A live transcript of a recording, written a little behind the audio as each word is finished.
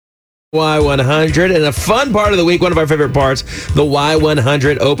Y100, and a fun part of the week, one of our favorite parts, the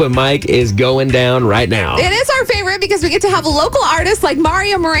Y100 open mic is going down right now. It is our favorite because we get to have local artists like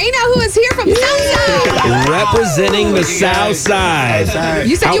Moreno, who is here from the South Side. Representing the South Side.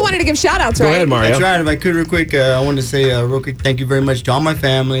 You said you wanted to give shout-outs, right? Go ahead, Mario. That's right. If I could real quick, I wanted to say real quick thank you very much to all my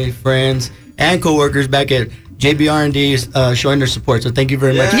family, friends, and coworkers back at JBR&D showing their support. So thank you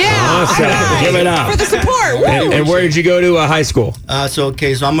very much. Yeah. Awesome. Right. Give it up. For the support. Woo. And where did you go to high school? So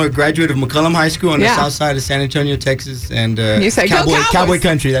I'm a graduate of McCullum High School on the south side of San Antonio, Texas. And You said Cowboy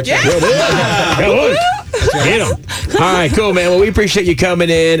Country. That's right. Get 'em. All right, cool, man. Well, we appreciate you coming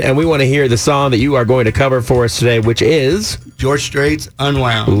in, and we want to hear the song that you are going to cover for us today, which is George Strait's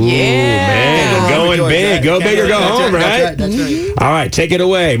Unwound. Ooh, man. Going big. Go big or go home, right? That's right. All right, take it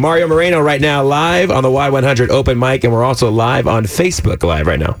away. Mario Moreno right now live on the Y100 open mic, and we're also live on Facebook Live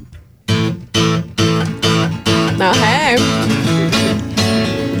right now. Oh, hey.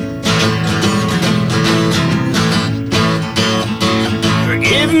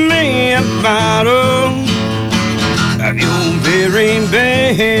 Forgive me a bottle of your very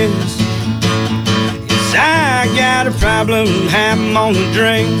best. Yes, I got a problem, I'm gonna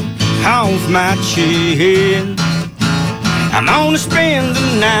drink off my chest. I'm gonna spend the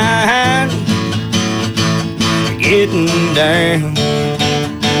night getting down.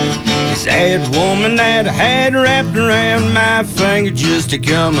 It's that woman that I had wrapped around my finger just to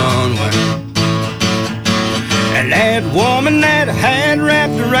come unwound. And that woman that I had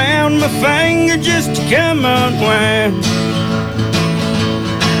wrapped around my finger just to come unwound.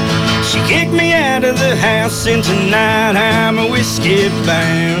 She kicked me out of the house, and tonight I'm a whiskey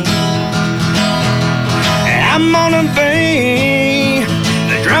bound. And I'm gonna be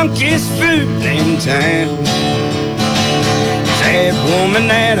the drunkest fool in town. That woman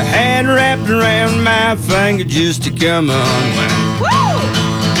that I had wrapped around my finger just to come unwound.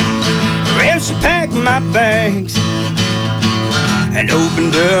 Well, she packed my bags and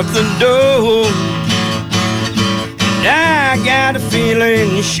opened up the door. And I got a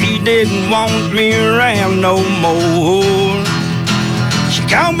feeling she didn't want me around no more. She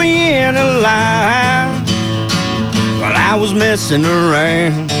caught me in a lie while I was messing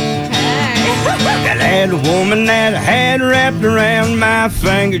around. That woman that I had wrapped around my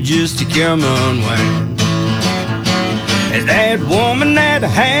finger just to come unwound. That woman that I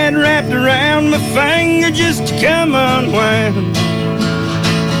had wrapped around my finger just to come unwound.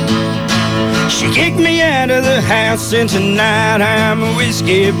 She kicked me out of the house, and tonight I'm a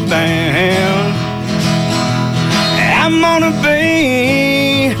whiskey bound. I'm gonna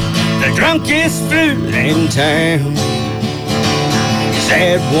be the drunkest fool in town.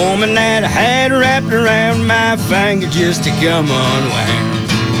 That woman that I had wrapped around my finger just to come unwound.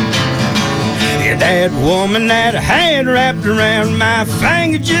 Yeah, that woman that I had wrapped around my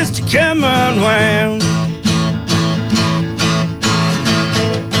finger just to come unwound.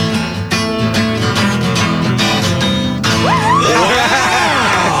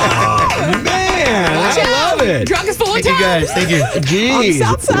 Drunk is full of Thank you guys. Thank you. Jeez.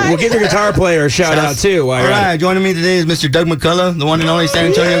 We'll give your guitar player a shout out too. All right. Joining me today is Mr. Doug McCullough, the one and only San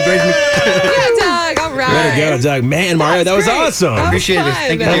Antonio Grace. Yeah, Doug. All right. Way to go, Doug. Man, Mario, that was awesome. I appreciate it.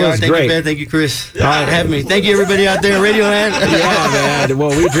 Thank you, That was Thank great. you, Ben. Thank you, Chris. For having me. Thank you, everybody out there in Radio Land. Yeah, man.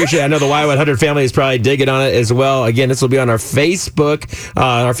 Well, we appreciate it. I know the Y100 family is probably digging on it as well. Again, this will be on our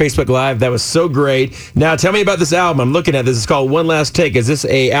Facebook Live. That was so great. Now, tell me about this album. I'm looking at this. It's called One Last Take. Is this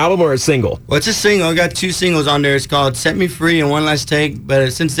a album or a single? Well, it's a single. I got 2 singles on there. It's called Set Me Free and One Last Take.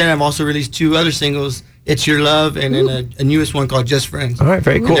 But since then, I've also released 2 other singles. It's Your Love, and then a newest one called Just Friends. All right,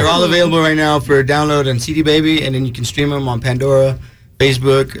 very cool. They're all available right now for download on CD Baby, and then you can stream them on Pandora,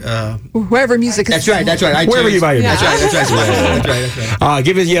 Facebook. Wherever music is. That's right. iTunes. Wherever you buy your music. That's right.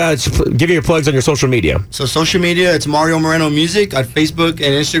 Give you your plugs on your social media. So social media, it's Mario Moreno Music on Facebook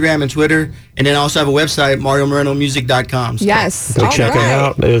and Instagram and Twitter. And then I also have a website, MarioMorenoMusic.com. So. Yes. Go check it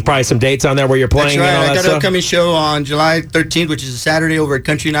out. There's probably some dates on there where you're playing. That's right. And all I that got stuff. an upcoming show on July 13th, which is a Saturday over at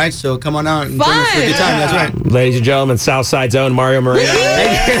Country Nights. So come on out and join us for a good time. That's right. Ladies and gentlemen, Southside Zone, Mario Moreno.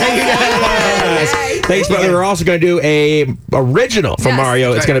 Thanks, brother. We're also going to do a original from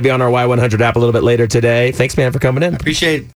Mario. It's going to be on our Y100 app a little bit later today. Thanks, man, for coming in. Appreciate it.